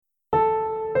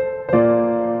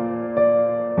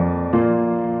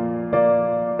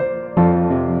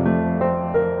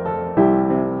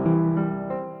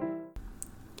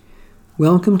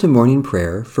Welcome to morning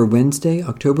prayer for Wednesday,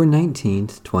 October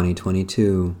 19th,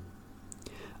 2022.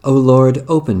 O Lord,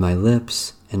 open my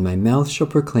lips, and my mouth shall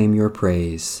proclaim your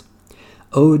praise.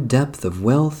 O depth of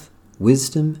wealth,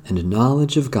 wisdom, and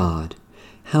knowledge of God!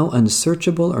 How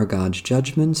unsearchable are God's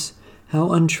judgments,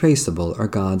 how untraceable are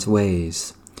God's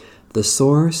ways. The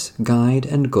source, guide,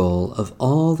 and goal of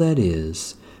all that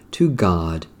is, to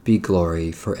God be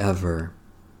glory forever.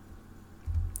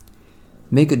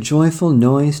 Make a joyful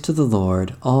noise to the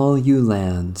Lord, all you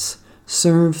lands.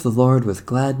 Serve the Lord with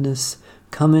gladness.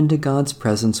 Come into God's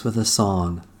presence with a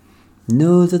song.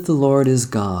 Know that the Lord is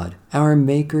God, our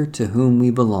Maker, to whom we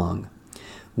belong.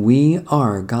 We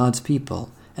are God's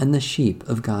people and the sheep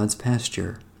of God's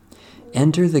pasture.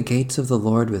 Enter the gates of the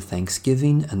Lord with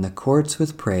thanksgiving and the courts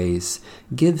with praise.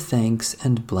 Give thanks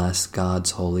and bless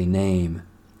God's holy name.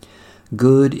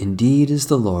 Good indeed is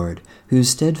the Lord, whose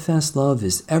steadfast love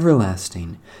is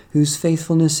everlasting, whose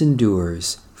faithfulness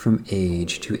endures from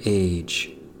age to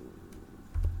age.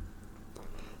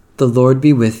 The Lord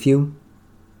be with you.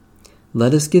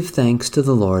 Let us give thanks to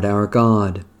the Lord our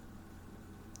God.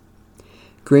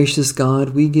 Gracious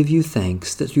God, we give you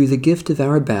thanks that through the gift of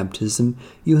our baptism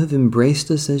you have embraced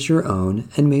us as your own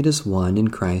and made us one in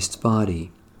Christ's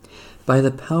body. By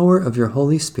the power of your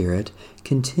Holy Spirit,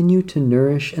 continue to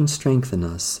nourish and strengthen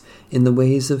us in the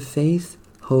ways of faith,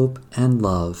 hope, and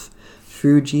love,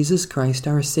 through Jesus Christ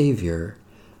our Savior.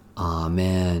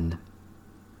 Amen.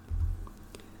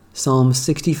 Psalm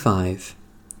 65.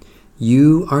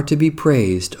 You are to be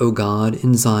praised, O God,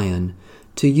 in Zion.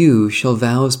 To you shall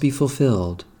vows be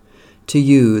fulfilled. To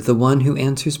you, the one who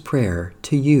answers prayer,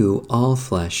 to you all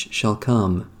flesh shall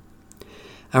come.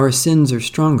 Our sins are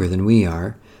stronger than we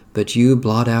are, but you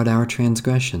blot out our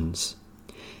transgressions.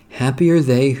 Happy are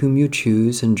they whom you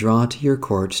choose and draw to your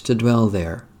courts to dwell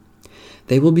there.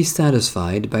 They will be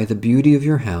satisfied by the beauty of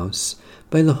your house,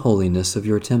 by the holiness of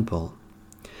your temple.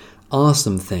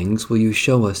 Awesome things will you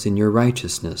show us in your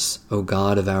righteousness, O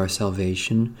God of our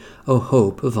salvation, O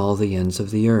hope of all the ends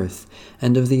of the earth,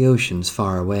 and of the oceans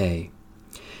far away.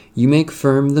 You make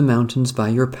firm the mountains by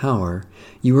your power,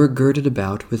 you are girded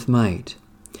about with might.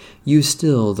 You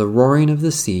still the roaring of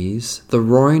the seas, the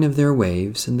roaring of their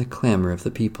waves, and the clamor of the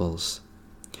peoples.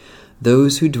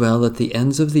 Those who dwell at the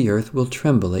ends of the earth will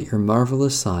tremble at your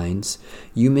marvelous signs.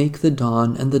 You make the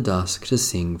dawn and the dusk to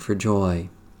sing for joy.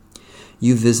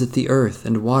 You visit the earth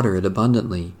and water it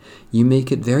abundantly. You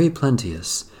make it very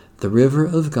plenteous. The river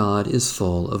of God is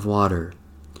full of water.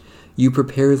 You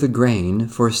prepare the grain,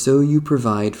 for so you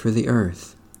provide for the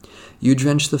earth. You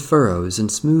drench the furrows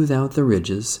and smooth out the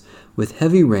ridges. With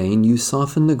heavy rain you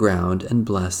soften the ground and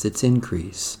bless its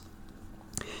increase.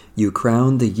 You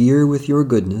crown the year with your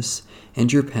goodness,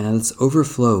 and your paths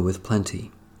overflow with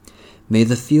plenty. May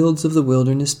the fields of the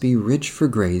wilderness be rich for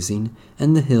grazing,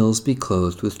 and the hills be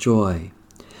clothed with joy.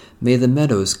 May the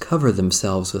meadows cover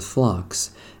themselves with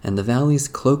flocks, and the valleys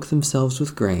cloak themselves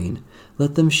with grain.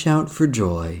 Let them shout for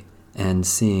joy and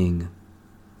sing.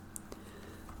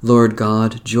 Lord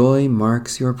God, joy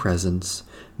marks your presence.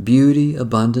 Beauty,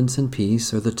 abundance, and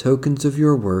peace are the tokens of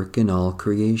your work in all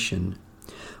creation.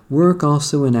 Work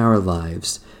also in our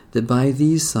lives, that by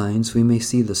these signs we may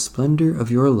see the splendor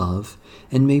of your love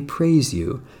and may praise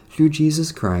you through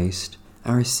Jesus Christ,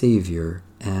 our Savior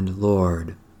and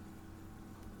Lord.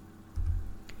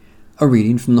 A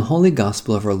reading from the Holy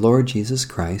Gospel of our Lord Jesus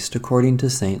Christ according to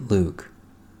St. Luke.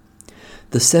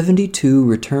 The 72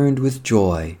 returned with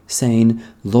joy, saying,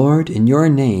 Lord, in your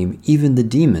name even the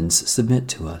demons submit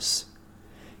to us.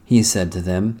 He said to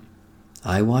them,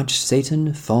 I watched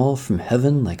Satan fall from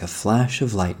heaven like a flash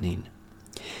of lightning.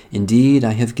 Indeed,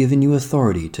 I have given you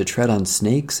authority to tread on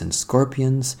snakes and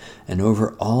scorpions and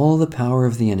over all the power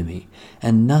of the enemy,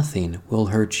 and nothing will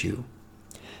hurt you.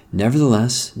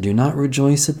 Nevertheless, do not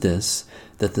rejoice at this,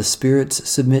 that the spirits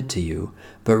submit to you,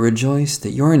 but rejoice that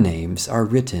your names are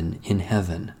written in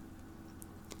heaven.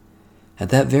 At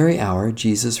that very hour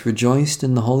Jesus rejoiced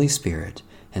in the Holy Spirit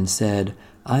and said,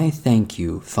 I thank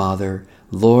you, Father,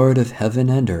 Lord of heaven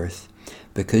and earth,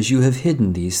 because you have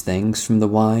hidden these things from the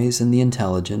wise and the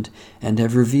intelligent and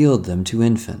have revealed them to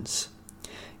infants.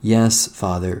 Yes,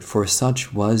 Father, for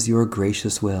such was your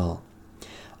gracious will.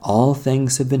 All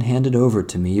things have been handed over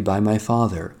to me by my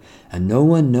Father, and no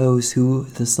one knows who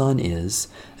the Son is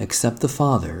except the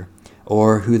Father,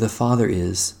 or who the Father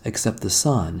is except the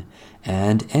Son,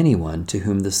 and anyone to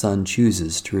whom the Son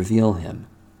chooses to reveal him.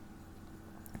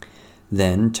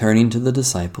 Then, turning to the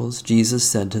disciples, Jesus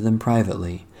said to them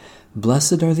privately,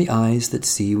 Blessed are the eyes that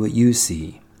see what you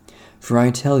see. For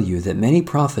I tell you that many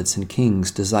prophets and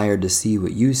kings desired to see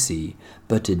what you see,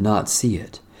 but did not see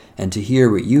it, and to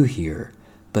hear what you hear,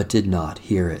 but did not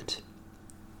hear it.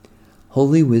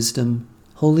 Holy wisdom,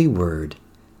 holy word,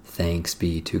 thanks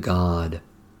be to God.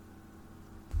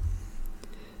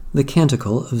 The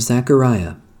Canticle of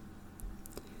Zechariah.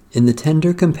 In the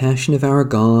tender compassion of our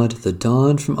God, the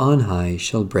dawn from on high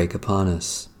shall break upon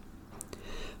us.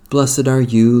 Blessed are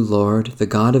you, Lord, the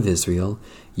God of Israel.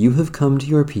 You have come to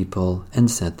your people and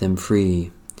set them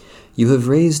free. You have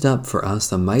raised up for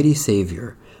us a mighty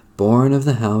Savior, born of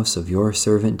the house of your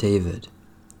servant David.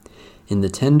 In the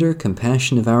tender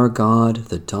compassion of our God,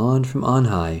 the dawn from on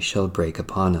high shall break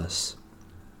upon us.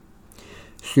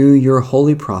 Through your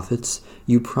holy prophets,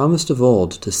 you promised of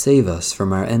old to save us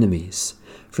from our enemies,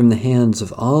 from the hands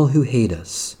of all who hate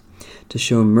us, to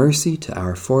show mercy to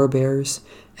our forebears,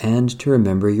 and to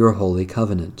remember your holy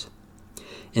covenant.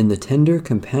 In the tender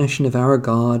compassion of our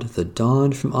God, the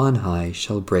dawn from on high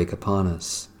shall break upon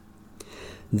us.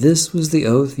 This was the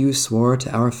oath you swore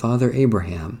to our father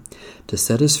Abraham, to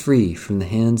set us free from the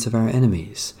hands of our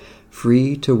enemies,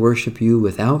 free to worship you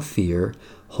without fear,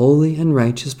 holy and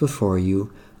righteous before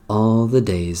you all the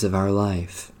days of our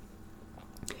life.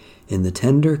 In the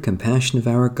tender compassion of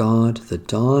our God, the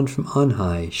dawn from on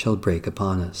high shall break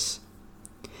upon us.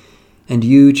 And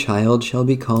you, child, shall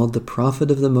be called the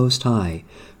prophet of the Most High,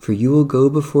 for you will go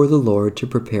before the Lord to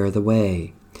prepare the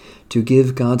way, to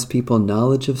give God's people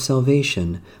knowledge of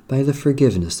salvation by the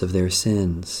forgiveness of their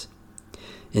sins.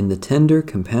 In the tender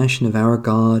compassion of our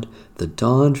God, the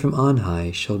dawn from on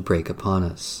high shall break upon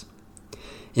us.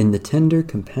 In the tender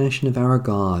compassion of our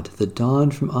God, the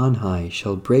dawn from on high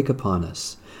shall break upon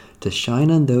us, to shine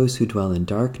on those who dwell in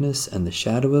darkness and the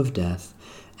shadow of death,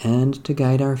 and to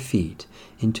guide our feet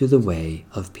into the way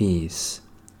of peace.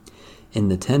 In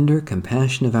the tender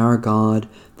compassion of our God,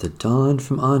 the dawn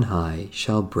from on high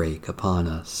shall break upon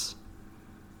us.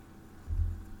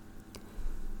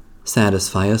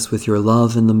 Satisfy us with your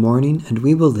love in the morning, and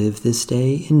we will live this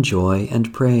day in joy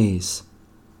and praise.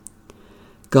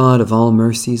 God of all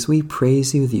mercies, we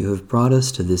praise you that you have brought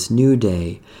us to this new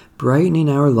day, brightening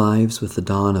our lives with the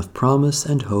dawn of promise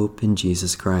and hope in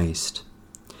Jesus Christ.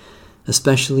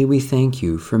 Especially we thank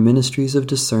you for ministries of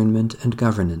discernment and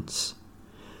governance,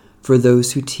 for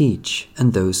those who teach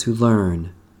and those who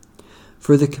learn,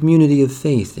 for the community of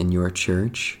faith in your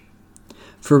church,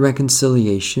 for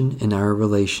reconciliation in our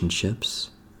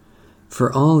relationships,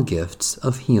 for all gifts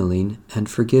of healing and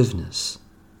forgiveness.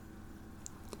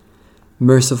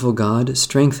 Merciful God,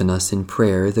 strengthen us in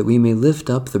prayer that we may lift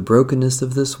up the brokenness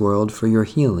of this world for your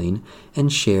healing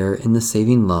and share in the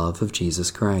saving love of Jesus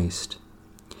Christ.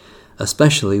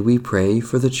 Especially we pray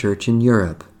for the Church in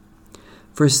Europe,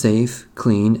 for safe,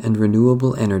 clean, and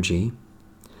renewable energy,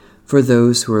 for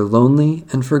those who are lonely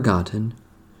and forgotten,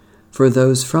 for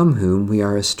those from whom we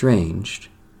are estranged,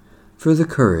 for the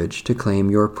courage to claim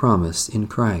your promise in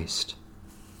Christ.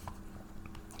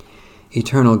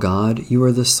 Eternal God, you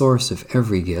are the source of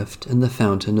every gift and the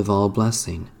fountain of all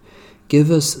blessing.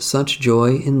 Give us such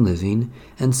joy in living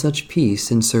and such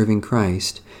peace in serving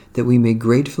Christ that we may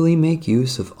gratefully make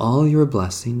use of all your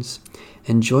blessings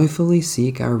and joyfully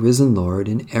seek our risen Lord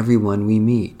in everyone we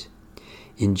meet.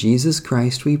 In Jesus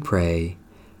Christ we pray.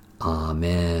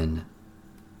 Amen.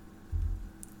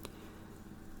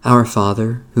 Our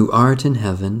Father, who art in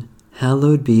heaven,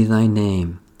 hallowed be thy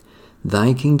name.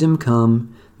 Thy kingdom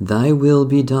come, thy will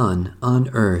be done on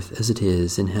earth as it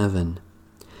is in heaven.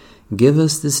 Give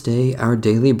us this day our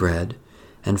daily bread,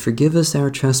 and forgive us our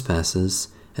trespasses,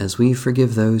 as we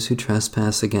forgive those who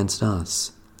trespass against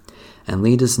us. And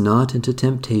lead us not into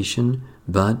temptation,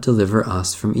 but deliver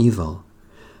us from evil.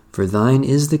 For thine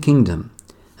is the kingdom,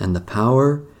 and the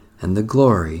power, and the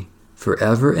glory,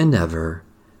 forever and ever.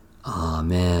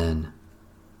 Amen.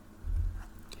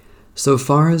 So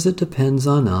far as it depends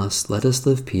on us, let us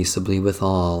live peaceably with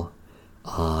all.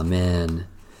 Amen.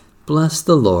 Bless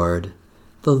the Lord.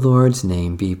 The Lord's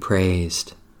name be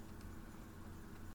praised.